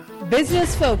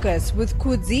Business Focus with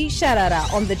Kudzi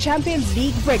Sharara on the Champions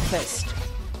League Breakfast.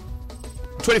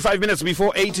 25 minutes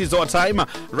before 8 is our time,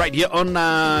 right here on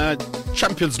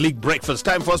Champions League Breakfast.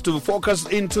 Time for us to focus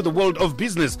into the world of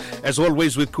business, as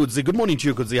always, with Kudzi. Good morning to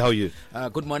you, Kudzi. How are you?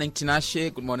 Good morning,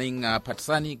 Tinashe. Good morning,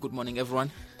 Patsani. Good morning,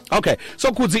 everyone. Okay,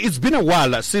 so Kudzi, it's been a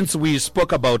while since we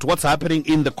spoke about what's happening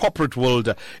in the corporate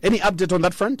world. Any update on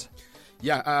that front?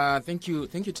 Yeah, thank you,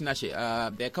 Tinashe. There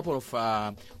are a couple of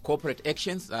corporate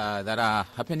actions that are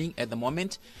happening at the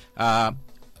moment.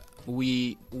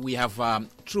 We have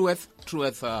Trueworth,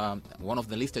 one of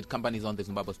the listed companies on the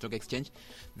Zimbabwe Stock Exchange.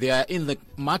 They are in the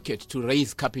market to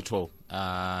raise capital,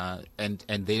 and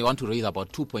they want to raise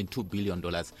about $2.2 billion.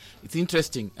 It's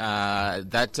interesting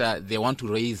that they want to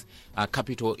raise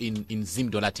capital in Zim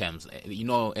dollar terms. You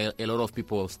know, a lot of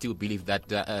people still believe that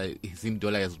Zim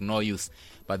dollar has no use.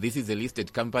 But this is a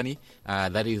listed company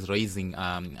that is raising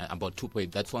wants to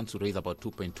raise about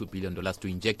 $2.2 billion to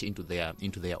inject into their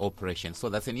operation. So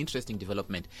that's an interesting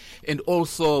development. And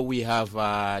also we have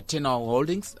Tenor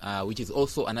Holdings, which is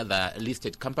also another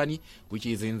listed company, which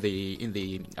is in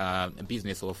the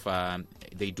business of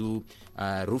they do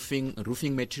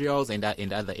roofing materials and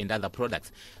other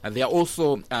products. They are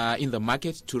also in the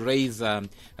market to raise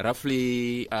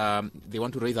roughly they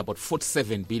want to raise about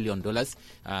 $47 billion.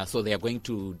 So they are going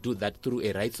to do that through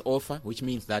a rights offer, which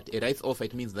means that a rights offer,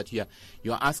 it means that you're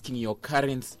asking your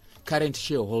current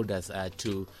shareholders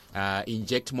to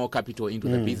inject more capital into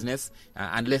the business,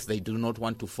 unless they do not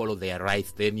want to follow their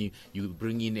rights. Then you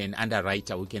bring in an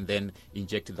underwriter who can then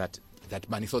inject that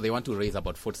money. So they want to raise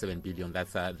about $47 billion.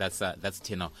 That's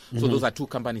Tenor. So those are two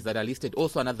companies that are listed.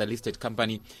 Also another listed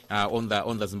company on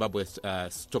the Zimbabwe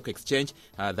Stock Exchange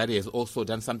that has also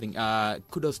done something.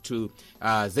 Kudos to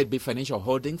ZB Financial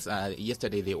Holdings.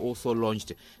 Yesterday they also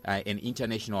launched an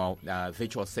international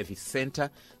virtual service center,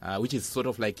 which is sort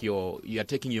of like you are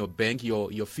taking your bank,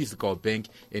 your physical bank,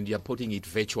 and you are putting it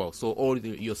virtual. So all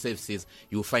your services,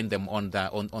 you find them on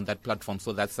that platform.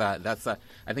 So that's I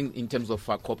think in terms of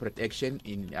corporate action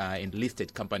in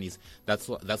listed companies, that's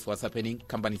what's happening.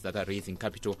 Companies that are raising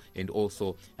capital, and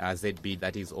also ZB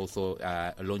that is also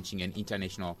launching an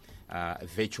international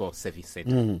virtual service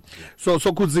center. Yeah. So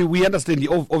Kudzi, we understand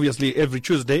obviously every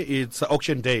Tuesday it's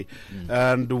auction day,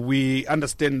 and we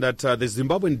understand that the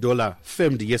Zimbabwean dollar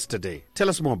firmed yesterday. Tell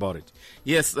us more about it.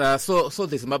 Yes, so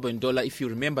the Zimbabwean dollar, if you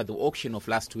remember the auction of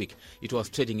last week, it was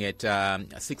trading at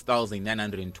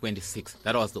 6,926.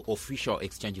 That was the official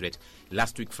exchange rate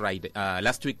last week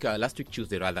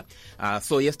Tuesday rather.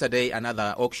 So yesterday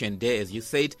another auction day, as you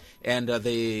said, and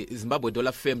the Zimbabwe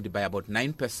dollar firmed by about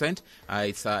 9%.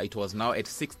 It was now at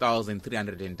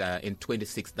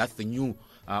 6,326. That's the new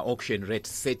auction rate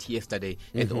set yesterday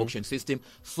at the auction system.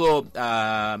 So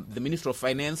the Minister of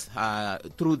Finance,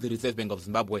 through the Reserve Bank of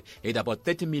Zimbabwe, had about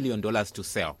 $30 million to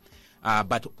sell.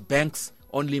 But banks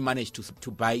only managed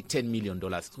to buy $10 million,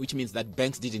 which means that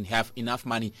banks didn't have enough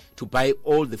money to buy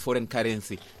all the foreign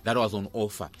currency that was on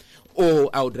offer. Or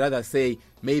I would rather say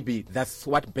maybe that's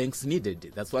what banks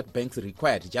needed. That's what banks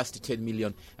required, just 10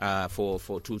 million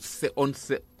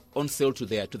on sale to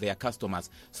their customers.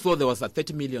 So there was a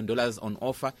 $30 million on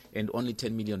offer, and only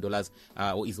 $10 million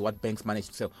is what banks managed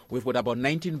to sell. We've got about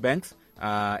 19 banks,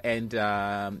 and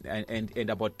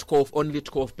about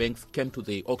 12 banks came to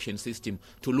the auction system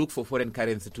to look for foreign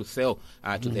currency to sell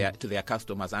to their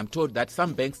customers. I'm told that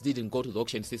some banks didn't go to the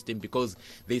auction system because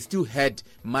they still had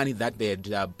money that they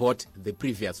had bought the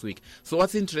previous week. So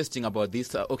what's interesting about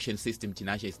this auction system,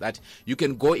 Tinashe, is that you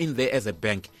can go in there as a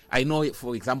bank. I know,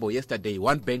 for example, yesterday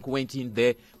one bank went in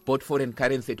there, bought foreign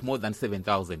currency at more than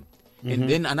 7,000. And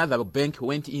then another bank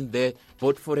went in there,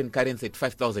 bought foreign currency at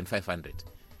 5,500.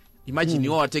 Imagine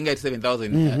you are taking at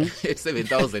 7,000 at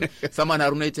 7,000. Someone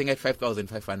taking at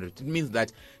 5,500. It means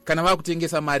that kana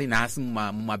vakutengesa mari nhasi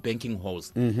muma banking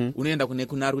halls. Unoenda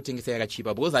kuna kutengesa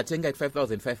yakachipa, because atenga at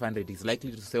 5,500 is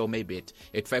likely to sell maybe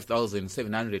at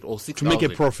 5,700 or 6,000 to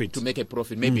make a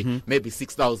profit. Maybe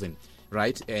 6,000.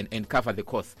 Right, and cover the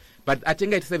cost. But I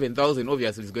think at 7,000,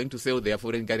 obviously, is going to sell their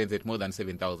foreign currency at more than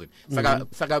 7,000.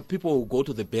 Saka people will go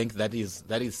to the bank that is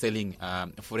selling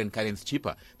foreign currency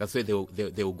cheaper. That's where they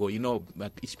will go. You know,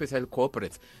 especially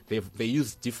corporates, they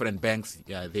use different banks.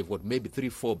 They've got maybe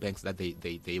 3-4 banks that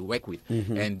they work with,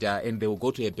 and they will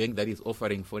go to a bank that is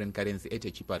offering foreign currency at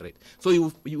a cheaper rate. So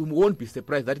you won't be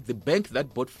surprised that the bank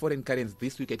that bought foreign currency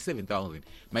this week at 7,000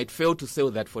 might fail to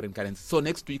sell that foreign currency. So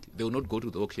next week they will not go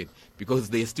to the auction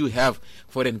because they still have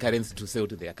foreign currency to sell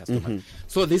to their customers.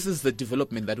 So this is the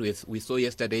development that we saw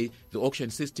yesterday. The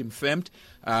auction system firmed,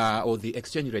 or the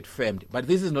exchange rate firmed. But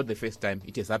this is not the first time.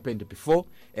 It has happened before.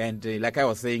 And like I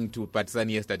was saying to Partisan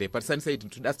yesterday, Partisan said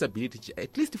to that stability,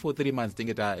 at least for 3 months,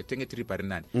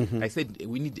 I said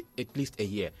we need at least a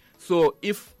year. So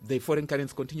if the foreign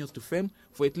currency continues to firm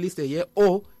for at least a year,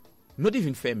 or not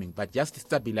even firming, but just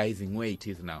stabilizing where it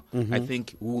is now, I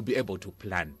think we will be able to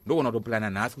plan. No one to plan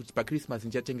and ask, which by Christmas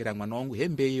in Chatengera Manong,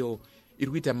 Hembeyo,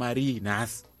 Irwita Mari,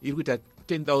 Nas, Irwita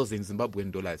 10,000 Zimbabwean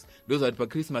dollars. Those are for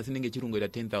Christmas in Chirungo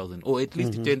at 10,000, or at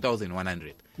least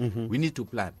 10,100. We need to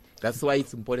plan. That's why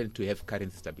it's important to have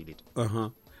currency stability.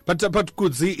 But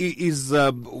Kudzi,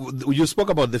 you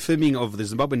spoke about the firming of the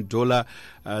Zimbabwean dollar,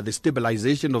 the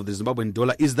stabilization of the Zimbabwean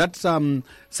dollar. Is that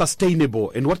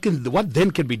sustainable? And what then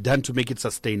can be done to make it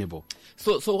sustainable?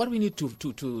 So what we need to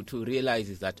realize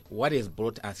is that what has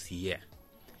brought us here,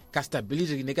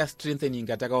 stability neka strengthening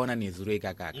katakaona nezuro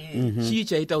ikakaka.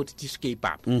 Chichaita kuti tiscape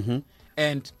up.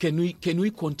 And can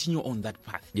we continue on that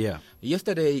path? Yeah.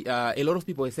 Yesterday, a lot of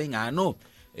people were saying, no,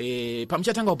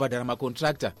 pamchatanga ubadara ma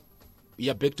contractor. We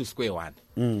are back to square one.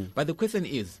 But the question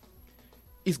is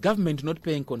government not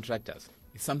paying contractors?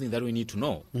 It's something that we need to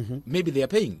know. Maybe they are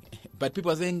paying, but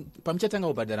people are saying,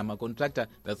 Pamchatanga Ubadarama contractor,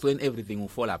 that's when everything will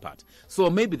fall apart. So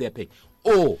maybe they're paying.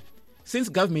 Or, since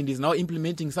government is now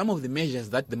implementing some of the measures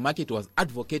that the market was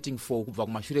advocating for,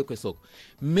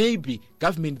 maybe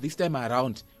government this time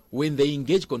around, when they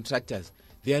engage contractors,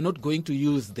 they are not going to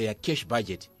use their cash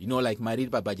budget, like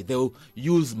Maripa budget. They will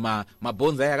use my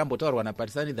bonds. The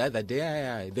other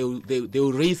day, they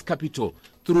will raise capital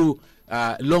through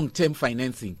long-term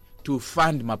financing to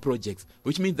fund my projects,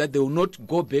 which means that they will not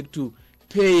go back to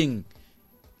paying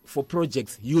for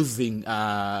projects using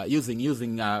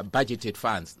budgeted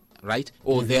funds, right,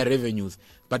 or their revenues.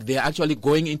 But they are actually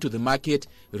going into the market,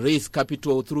 raise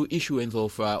capital through issuance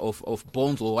of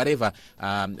bonds or whatever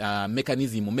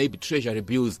mechanism, or maybe treasury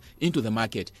bills into the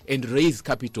market and raise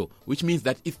capital, which means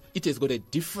that if it has got a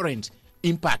different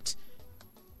impact,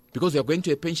 because you are going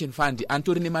to a pension fund,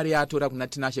 Antori Maria Tora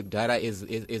Kunatinashe Dara is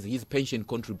his pension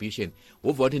contribution.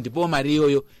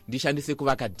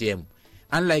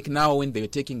 Unlike now when they were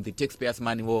taking the taxpayers'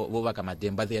 money over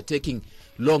Kamadem, but they are taking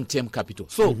long-term capital.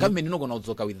 So government is not going to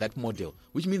zoka with that model,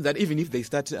 which means that even if they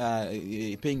start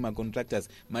paying my contractors,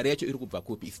 Mariacho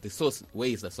Irukupakupi is the source. Where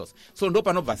is the source? So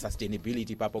Ndopanova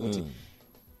sustainability, Papa.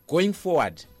 Going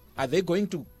forward, are they going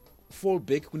to fall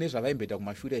back or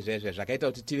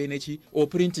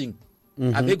printing?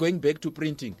 Are they going back to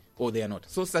printing or they are not?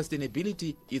 So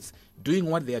sustainability is doing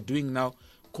what they are doing now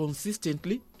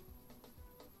consistently,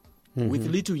 with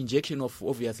little injection of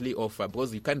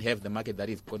because you can't have the market that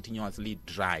is continuously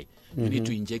dry. You need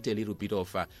to inject a little bit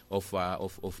of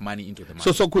money into the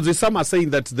market. So Kudzi, some are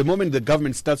saying that the moment the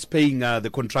government starts paying the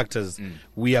contractors,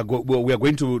 we are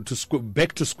going to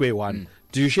back to square one.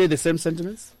 Do you share the same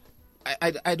sentiments?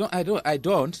 I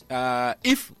don't.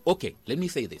 Let me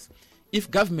say this: if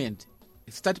government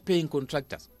start paying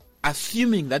contractors,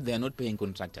 assuming that they are not paying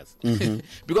contractors,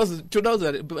 because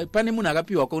 2000 panemuna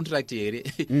akapiwa contract here,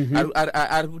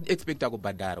 are expect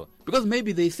kubhadharwa, because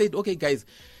maybe they said, okay guys,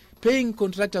 paying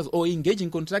contractors or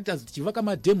engaging contractors,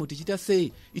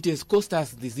 say it has cost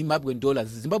us the Zimbabwean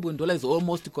dollars. The Zimbabwean dollar is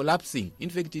almost collapsing.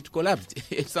 In fact, it collapsed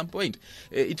at some point.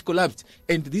 It collapsed,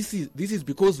 and this is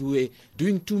because we were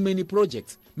doing too many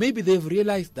projects. Maybe they've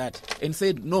realized that and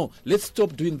said, no, let's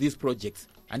stop doing these projects.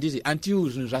 And until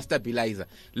stabilizer,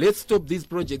 let's stop this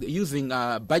project using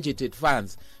budgeted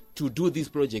funds to do these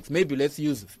projects. Maybe let's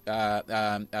use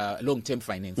long-term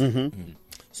finance.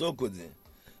 So good.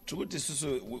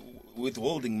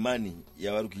 Withholding money,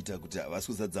 yavari kuita kuti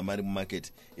vasikusadza mari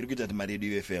mumarket iri kuita kuti mari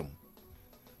yedu FM.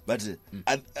 But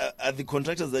are the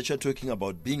contractors that you're talking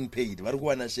about being paid? Vari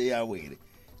kuwana share yavo here?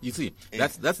 You see,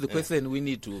 that's the question we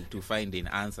need to find an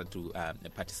answer to,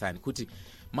 Partisan. Kuti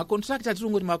ma contractor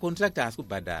turungoti ma contractor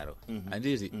asikubhadharo.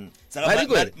 Anditi.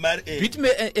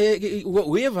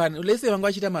 Whoever let's say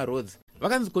vanga vachita ma roads.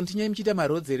 Vakanzi continue muchita ma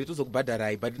roads here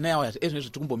tozokubhadharai, but now ezvezvo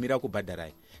tikumbomira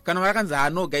kubhadharai. Kana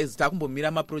vakanzi no guys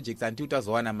takumbomira ma projects until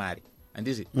utazowana mari.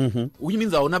 Anditi. Which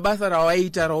means auna basa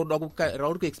rawaita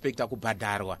rauri kuexpecta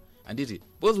kubhadharwa. Anditi.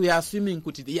 Because we are assuming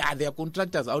kuti there are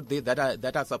contractors out there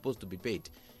that are supposed to be paid.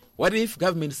 What if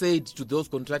government said to those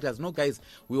contractors, no guys,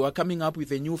 we were coming up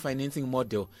with a new financing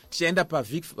model. Tienda pa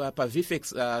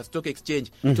VFX stock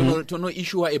exchange to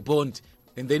issue a bond,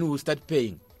 and then we'll start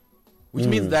paying. Which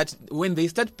means that when they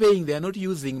start paying, they are not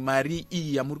using Mari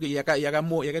E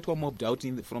yakatwa mobbed out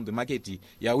from the market.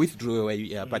 Withdraw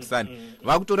Partisan.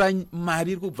 Vakutora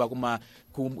Mari kubva kuma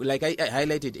like I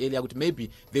highlighted earlier, maybe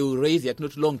they will raise yet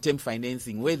not long-term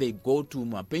financing where they go to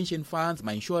my pension funds,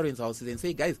 my insurance houses and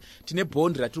say, guys, tine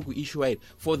bond ratuku issue it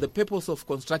for the purpose of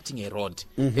constructing a road.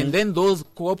 And then those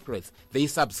corporates, they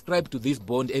subscribe to this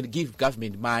bond and give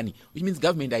government money, which means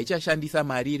government aichashandisa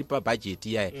mari iri pa budget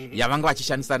yavanga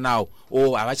vachishandisa now,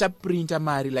 or avachaprinta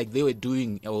mari like they were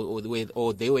doing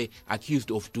or they were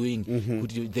accused of doing.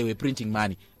 They were printing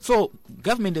money. So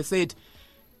government has said,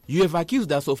 you have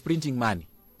accused us of printing money,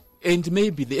 and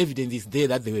maybe the evidence is there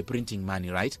that they were printing money,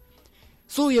 right?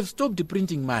 So we have stopped the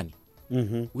printing money.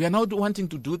 We are now wanting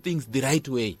to do things the right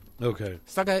way. Okay.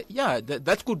 Saka, yeah,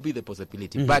 that could be the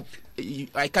possibility, but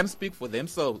I can't speak for them.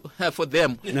 So for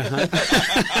them,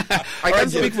 I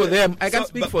can't speak for them. I can't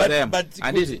speak for them. But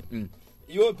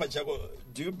you, Pachako,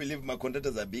 do you believe my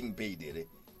contractors are being paid?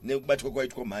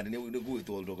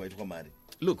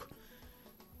 Look,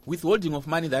 withholding of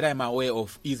money that I'm aware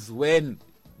of is when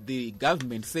the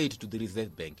government said to the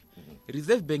Reserve Bank,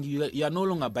 Reserve Bank, you are no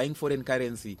longer buying foreign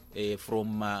currency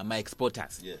from my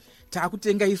exporters. Yes.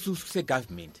 Takutenga isusu se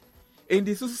government. And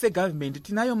isusu se government,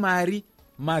 tinayo mari,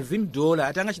 mazim dollar,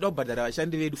 atanga chida kubhadhara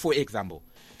vashandi vedu, for example.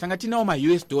 Tanga tinayo ma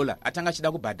US dollar, atanga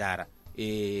chida kubhadhara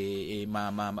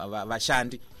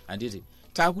vashandi, anditi.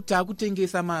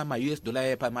 Takutengesa ma US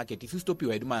dollar per market. If you stop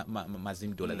you, I do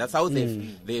mazim dollar. That's how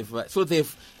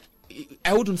they've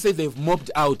I wouldn't say they've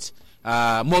mobbed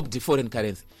the foreign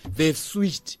currency. They've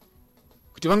switched.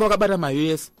 Kuti vanga vakabata ma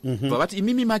US, vavati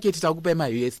imimi market takupa ma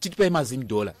US, titipa mazim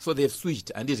dollar. So they've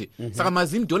switched, anditi. Saka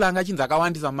mazim dollar angachinza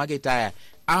akawandisa market aya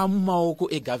amaoko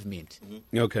e government.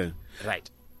 Okay. Right.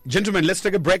 Gentlemen, let's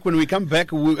take a break. When we come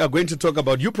back, we are going to talk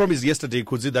about, you promised yesterday,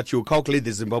 Kudzi, that you calculate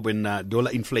the Zimbabwean dollar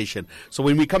inflation. So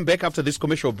when we come back after this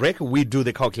commercial break, we do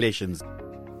the calculations.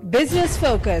 Business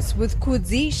Focus with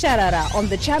Kudzi Sharara on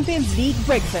the Champions League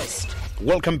Breakfast.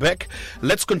 Welcome back.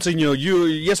 Let's continue.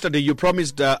 Yesterday you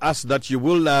promised us that you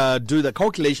will do the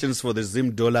calculations for the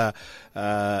Zim dollar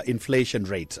inflation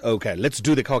rate. Okay, let's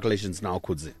do the calculations now,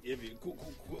 Kudzi.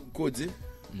 Kudzi?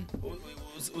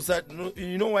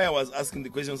 You know why I was asking the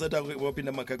question?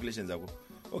 My calculations.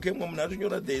 Okay,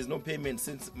 there is no payment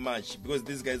since March because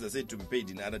these guys are said to be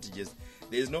paid in RTGS.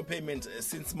 There is no payment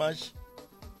since March.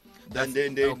 Then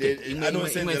they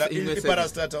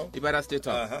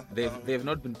they've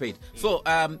not been paid. So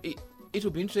it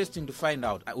will be interesting to find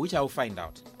out, which I will find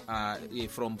out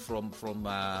from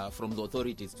the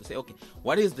authorities to say, okay,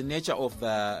 what is the nature of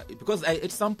the, because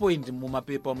at some point muma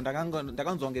paper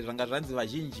ndakanzonge zvanga zvanzi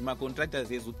vazhinji ma contractors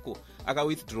ezutco aka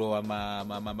withdraw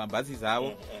ma bases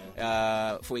avo,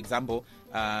 for example.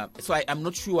 So I'm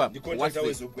not sure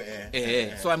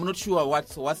so I'm not sure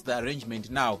what's the arrangement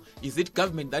now. Is it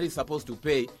government that is supposed to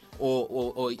pay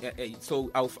or so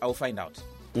I'll find out.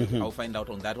 I'll find out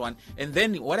on that one. And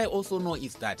then what I also know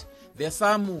is that there are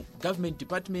some government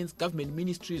departments, government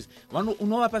ministries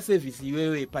unovapa service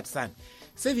iwewe patisana.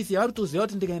 Service yavari kutoziva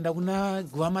kuti ndikaenda kuna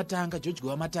Guamatanga, George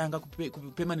Guamatanga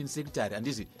permanent secretary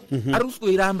handiti ari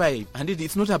kusoiramba iyi handiti,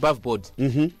 it's not above board,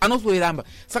 anosoiramba.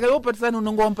 Saka iwo patisana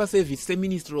unongomupa service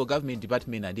seministry or government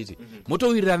department handiti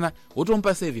motowirirana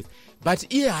wotomupa service,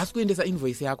 but iye haasi kuendesa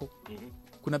invoice yako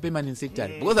kuna permanent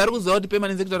secretary because ari kuziva kuti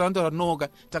permanent secretary anotaura kuti nooka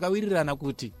takawirirana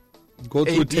kuti go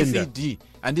through tender ABCD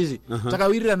handiti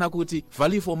takawirirana kuti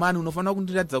value for money unofanira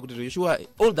kundiratidza kuti sure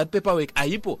all that paperwork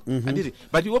aipo handiti,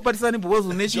 but iwo patisani because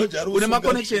une ma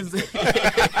connections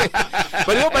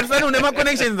but iwo patisani une ma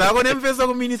connections ako nemfesa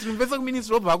ku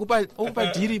ministry obva akupa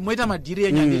diri moita madiri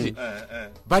yenyu handiti,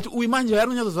 but uyu manje ari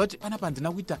kunyazoziva kuti panapa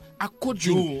ndina kuita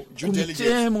according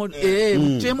kumutemo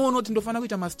mutemo unoti ndofana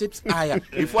kuita ma steps aya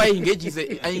before I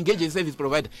engage a service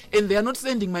provider, and they are not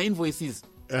sending my invoices.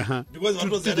 Because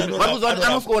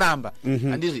anoskoramba.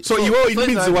 So it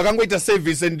means wakangoita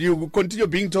service and you continue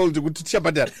being told kuti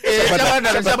chabadara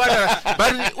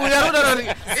but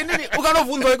uyaroda inini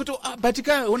ukanovunzwa kuti but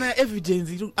ka una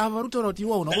evidence ava rutaura kuti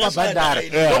iwa unokubhadhara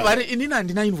bari inini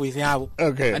handina invoice yavo.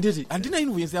 Anditi handina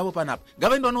invoice yavo panapa.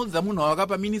 Government vanodza munhu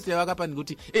wakapa ministry wakapa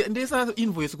ndikuti ndesa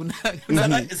invoice kuna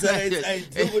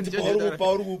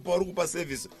pauri kupa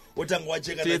service otanga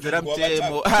wacheka tedzera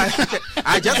mutemo.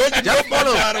 Just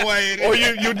follow. Or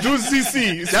you do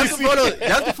CC. Just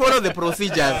follow the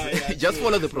procedures. Just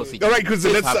follow the procedures. All right,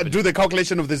 Kudzi, let's do the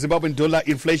calculation of the Zimbabwean dollar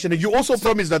inflation. And you also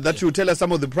promised that you tell us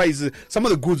some of the prices, some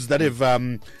of the goods that have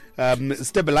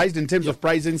stabilized in terms of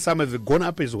pricing. Some have gone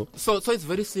up as well. So it's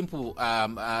very simple.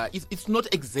 It's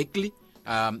not exactly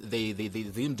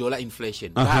the dollar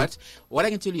inflation, but what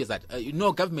I can tell you is that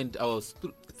government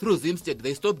through Zimstead,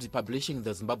 they stopped publishing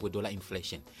the Zimbabwe dollar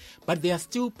inflation, but they are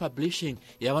still publishing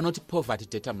not poverty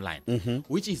datum line,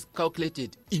 which is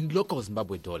calculated in local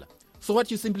Zimbabwe dollar. So what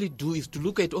you simply do is to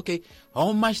look at, okay,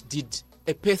 how much did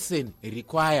a person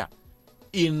require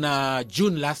in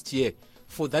June last year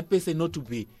for that person not to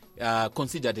be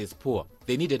considered as poor?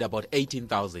 They needed about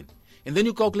 18,000. And then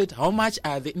you calculate how much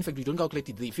are they, in fact, you don't calculate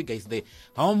it, the figure is there.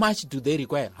 How much do they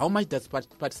require? How much does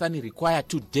Patisani require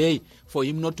today for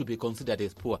him not to be considered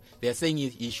as poor? They are saying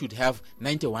he should have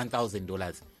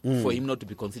 $91,000 for him not to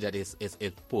be considered as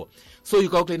poor. So you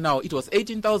calculate now, it was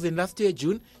 18,000 last year,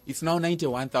 June, it's now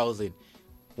 91,000.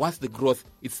 What's the growth?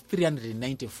 It's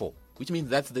 394, which means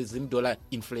that's the Zim dollar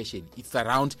inflation. It's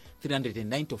around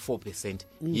 394%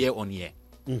 year on year.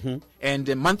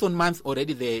 And month on month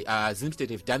already the Zim state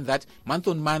have done that. Month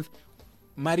on month,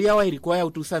 Maria wa require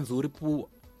to sanzuri poor.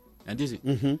 And this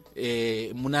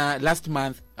muna last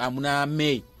month, muna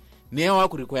May, newa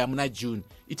ku require muna June.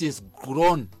 It has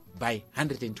grown by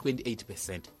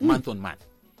 128% month on month.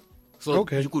 So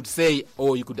you could say,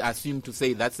 or you could assume to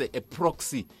say that's a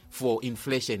proxy for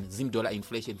inflation, Zim dollar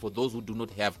inflation. For those who do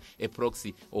not have a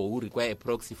proxy or who require a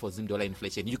proxy for Zim dollar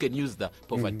inflation, you can use the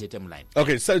poverty datum line.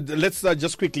 Okay, so let's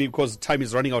just quickly, because time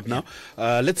is running out now,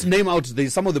 let's name out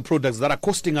some of the products that are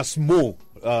costing us more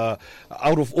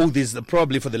out of all these,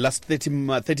 probably for the last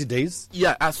 30 days.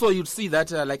 Yeah, so you'd see that,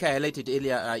 like I highlighted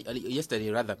earlier, yesterday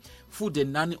rather, food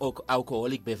and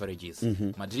non-alcoholic beverages.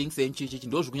 My drinks and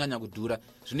inflation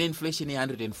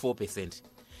 104%.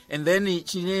 And then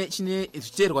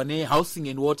housing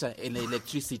and water and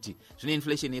electricity,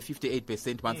 inflation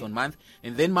 58% month on month.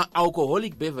 And then my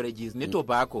alcoholic beverages,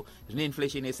 tobacco,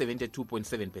 inflation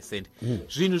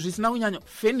 72.7%.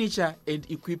 Furniture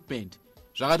and equipment,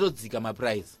 my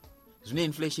price,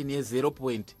 inflation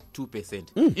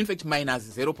 0.2%. In fact,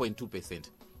 minus 0.2%.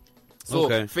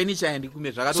 So furniture and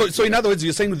equipment. So in other words,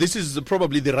 you're saying this is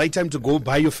probably the right time to go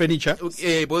buy your furniture? That's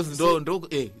the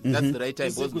right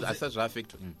time.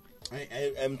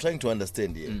 I'm trying to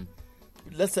understand here.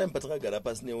 Last time Patra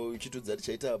Garapas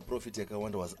chaita profit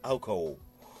was alcohol.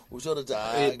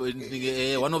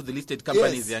 One of the listed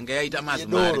companies, yes.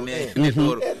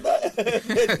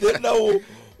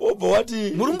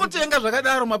 Murungotenga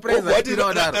zvakadaro maprice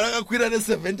akakwira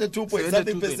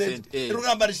ne72.something%.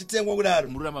 Irikamba richitengwa kudaro.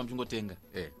 Muramba mchingotenga.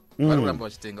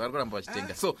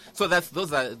 So that's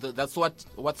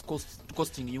what's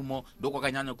costing you more.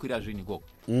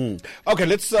 Okay,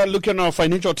 let's look at our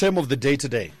financial term of the day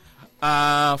today.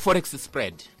 Forex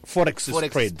spread. Forex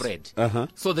spread.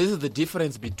 So this is the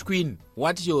difference between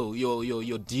what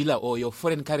your dealer or your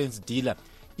foreign currency dealer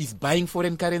is buying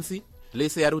foreign currency.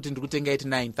 Let's say at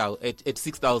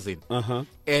 6,000,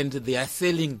 and their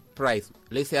selling price.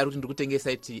 Let's say at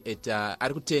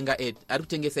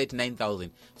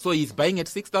 9,000. So he's buying at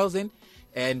 6,000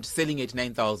 and selling at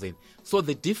 9,000. So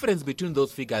the difference between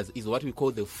those figures is what we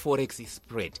call the forex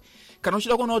spread. Kana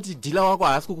uchida kuona kuti dealer wako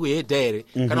haasi kukuhedha here,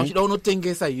 kana uchida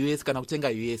kunotengesa US kana kutenga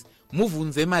US,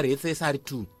 muvhunze marates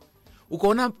SR2.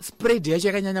 Ukaona spread yacho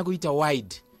yakanyanya kuita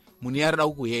wide, munhu yarida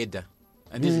kukuhedha.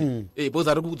 Because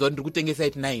ari kuudza kuti ndiri kutengesa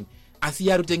at 9 asi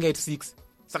yari kutenga at 6,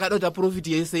 saka dota profit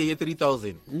yese ye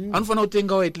 3,000 anofanira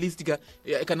kutengawo at least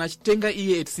kana achitenga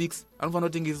iye at 6 anofanira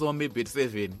kutengesawo maybe at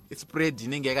 7. Spread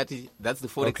inenge yakati that's the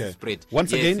forex spread.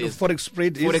 Once again, forex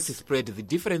spread is forex spread, the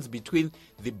difference between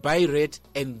the buy rate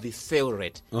and the sell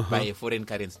rate by a foreign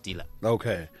currency dealer.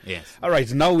 Okay. Yes. All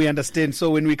right. Now we understand.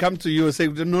 So when we come to you, say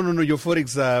no, your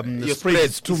forex your spread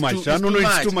is too much.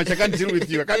 It's too much. I can't deal with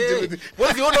you.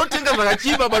 Well, you don't think about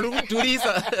cheaper, but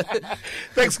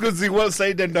Thanks, Kudzi. Well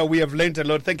said, and we have learned a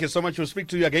lot. Thank you so much. We'll speak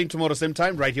to you again tomorrow, same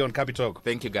time, right here on Capital.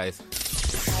 Thank you, guys.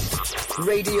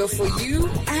 Radio for you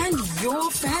and your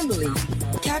family.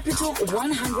 Capital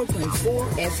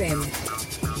 100.4 FM.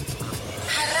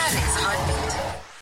 Harare's heartbeat.